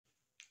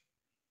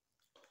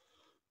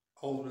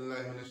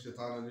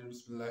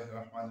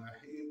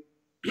Bismillahirrahmanirrahim.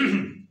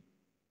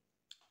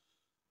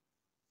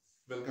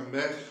 Welcome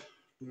back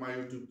to my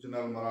YouTube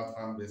channel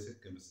Marathon Basic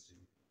Chemistry.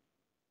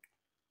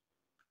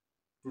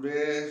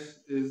 Today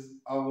is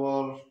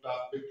our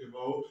topic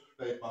about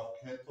type of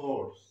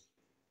cathodes.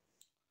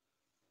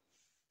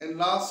 In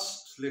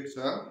last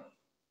lecture,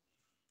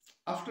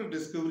 after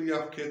discovery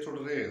of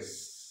cathode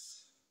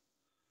rays,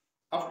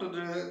 after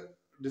the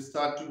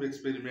discharge tube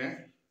experiment,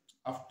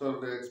 after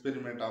the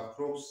experiment of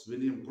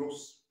William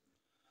Crookes,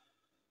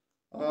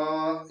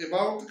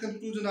 about the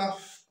conclusion of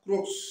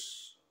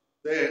Crookes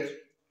that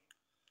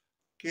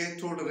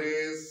cathode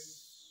rays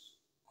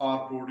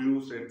are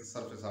produced at the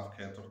surface of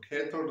cathode.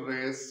 Cathode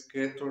rays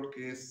cathode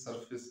के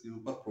surface के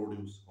ऊपर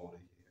produce हो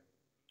रही है.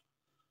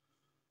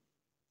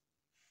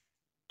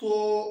 तो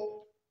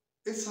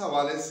इस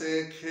हवाले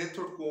से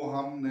cathode को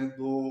हमने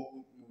दो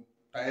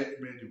टाइप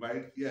में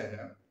डिवाइड किया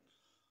है,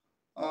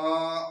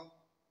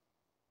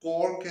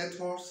 cold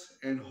cathodes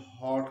and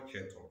hot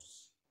cathodes.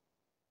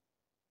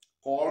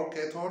 Cold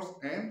cathodes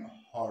and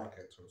hot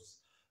cathodes.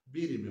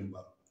 Be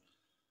remember.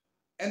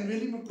 And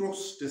William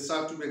Crookes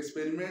decided to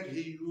experiment.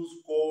 He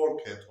used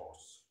cold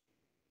cathodes,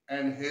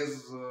 and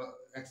his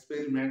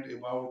experiment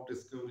about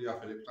discovery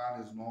of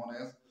electron is known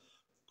as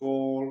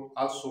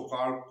also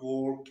called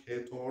cold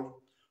cathode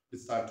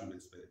discharge tube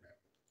experiment.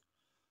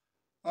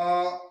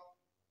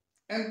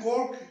 And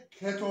cold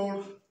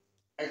cathode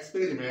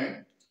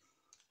experiment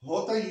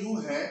होता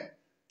यूं है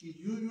कि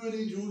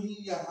usually जो ही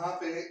यहाँ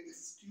पे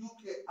इस tube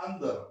के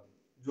अंदर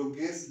जो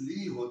गैस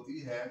ली होती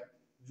है,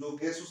 जो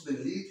गैस उसने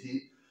ली थी,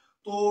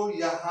 तो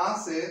यहाँ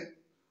से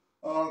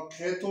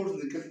कैथोड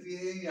निकलती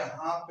है.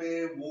 यहाँ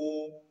पे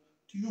वो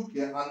ट्यूब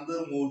के अंदर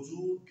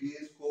मौजूद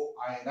गैस को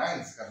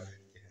आयनाइज कर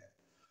देती है.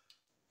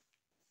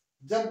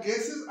 जब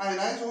गैसेस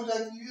आयनाइज हो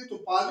जाती है तो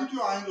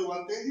पॉजिटिव आयन जो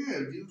बनते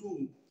हैं due to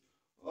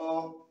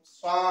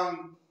strong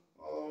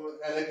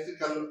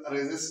electrical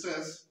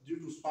resistance, due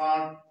to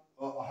strong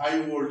high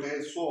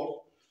voltage source,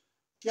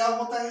 क्या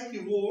होता है कि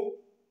वो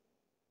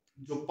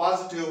जो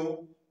पॉजिटिव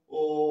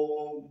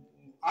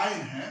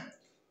आयन है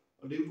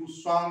due to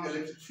strong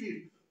electric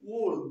field,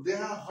 they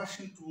are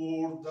rushing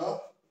toward the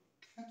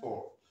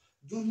cathode.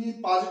 जो ही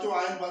पॉजिटिव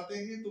आयन बनते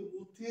हैं तो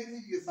वो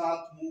तेजी के साथ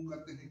मूव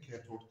करते हैं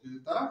कैथोड की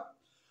तरफ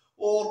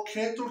और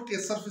कैथोड के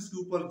सरफेस के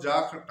ऊपर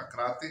जाकर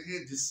टकराते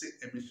हैं, जिससे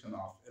एमिशन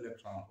ऑफ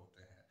इलेक्ट्रॉन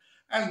होते हैं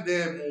and they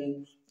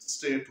move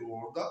straight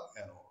toward the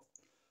anode.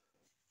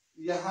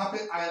 यहाँ पे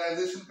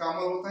आयनाइजेशन का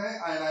अमल होता है.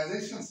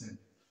 आयनाइजेशन से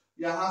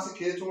यहाँ से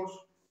कैथोड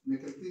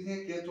निकलती है.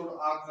 कैथोड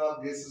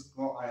आकर गैसेस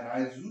को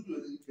आयनाइज,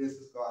 यूजुअली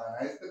गैसेस को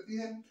आयनाइज करती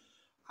है.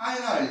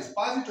 आयनाइज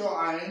पॉजिटिव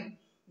आयन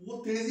वो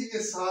तेजी के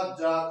साथ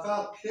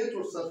जाकर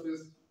cathode surface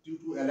due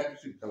to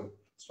electrical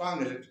strong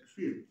electric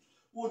field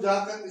वो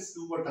जाकर इसके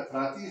ऊपर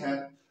टकराती है.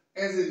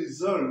 एज ए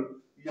रिजल्ट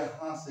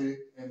यहाँ से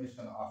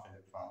एमिशन ऑफ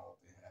इलेक्ट्रॉन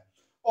होते हैं.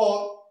 और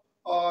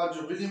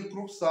जो विलियम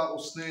क्रूक्स था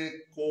उसने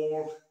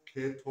कोल्ड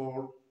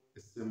कैथोड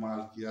इस्तेमाल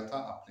किया था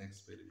अपने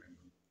एक्सपेरिमेंट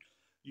में.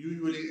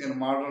 Usually in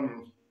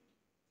modern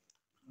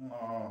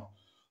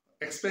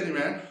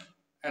experiment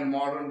and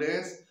modern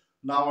days,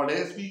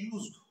 nowadays we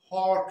use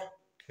hot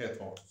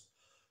cathodes.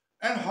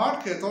 And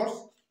hot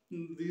cathodes,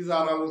 these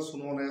are also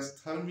known as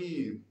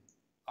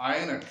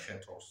thermi-ionic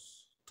cathodes.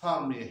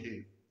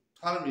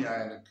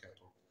 Thermi-ionic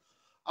cathode.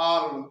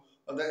 Or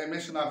the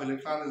emission of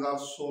electron is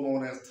also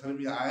known as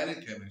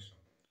thermi-ionic emission.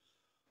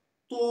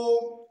 तो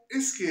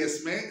इस case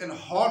में इन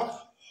hot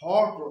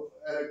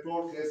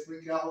electrode case में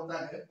क्या होता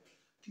है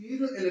कि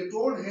जो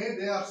electrode है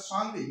they are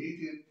strongly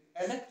heated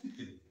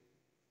electrically.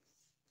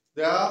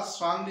 They are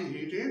strongly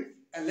heated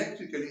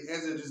electrically.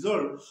 As a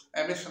result,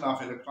 emission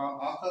of electron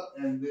occur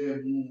and they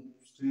move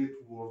straight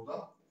toward the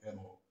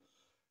anode.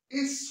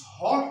 इस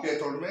hot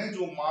cathode में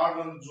जो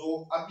मॉडर्न जो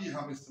अभी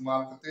हम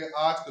इस्तेमाल करते हैं,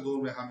 आज के दौर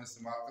में हम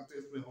इस्तेमाल करते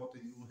हैं, इसमें होते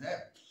यूं है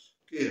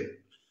कि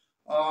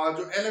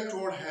जो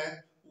इलेक्ट्रोड है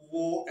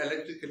वो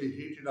इलेक्ट्रिकली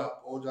हीटेड अप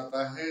हो जाता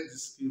है,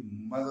 जिसकी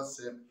मदद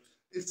से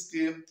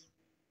इसके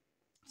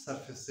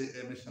सरफेस से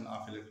एमिशन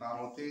ऑफ इलेक्ट्रॉन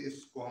होती है.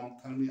 इसको हम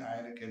thermy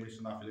ionic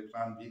emission of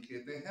electron भी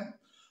कहते हैं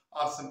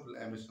और सिंपल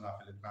एमिशन ऑफ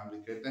इलेक्ट्रॉन भी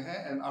कहते हैं.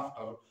 And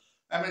after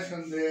emission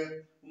they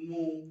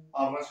move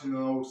और rushing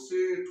out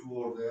straight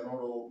toward the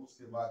anode.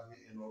 उसके बाद ये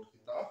एनोड की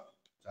तरफ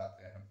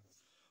जाते हैं.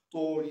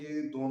 तो ये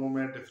दोनों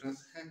में डिफरेंस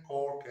है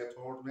कोल्ड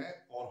कैथोड में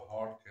और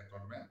हॉट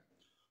कैथोड में.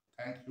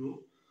 Thank you.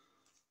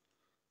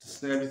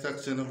 जिसने अभी तक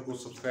चैनल को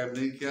सब्सक्राइब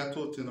नहीं किया तो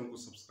चैनल को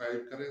सब्सक्राइब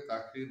करें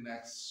ताकि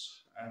नेक्स्ट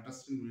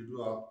इंटरेस्टिंग वीडियो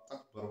आप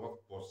तक बर वक्त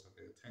पहुंच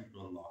सके. Thank you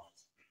Allah.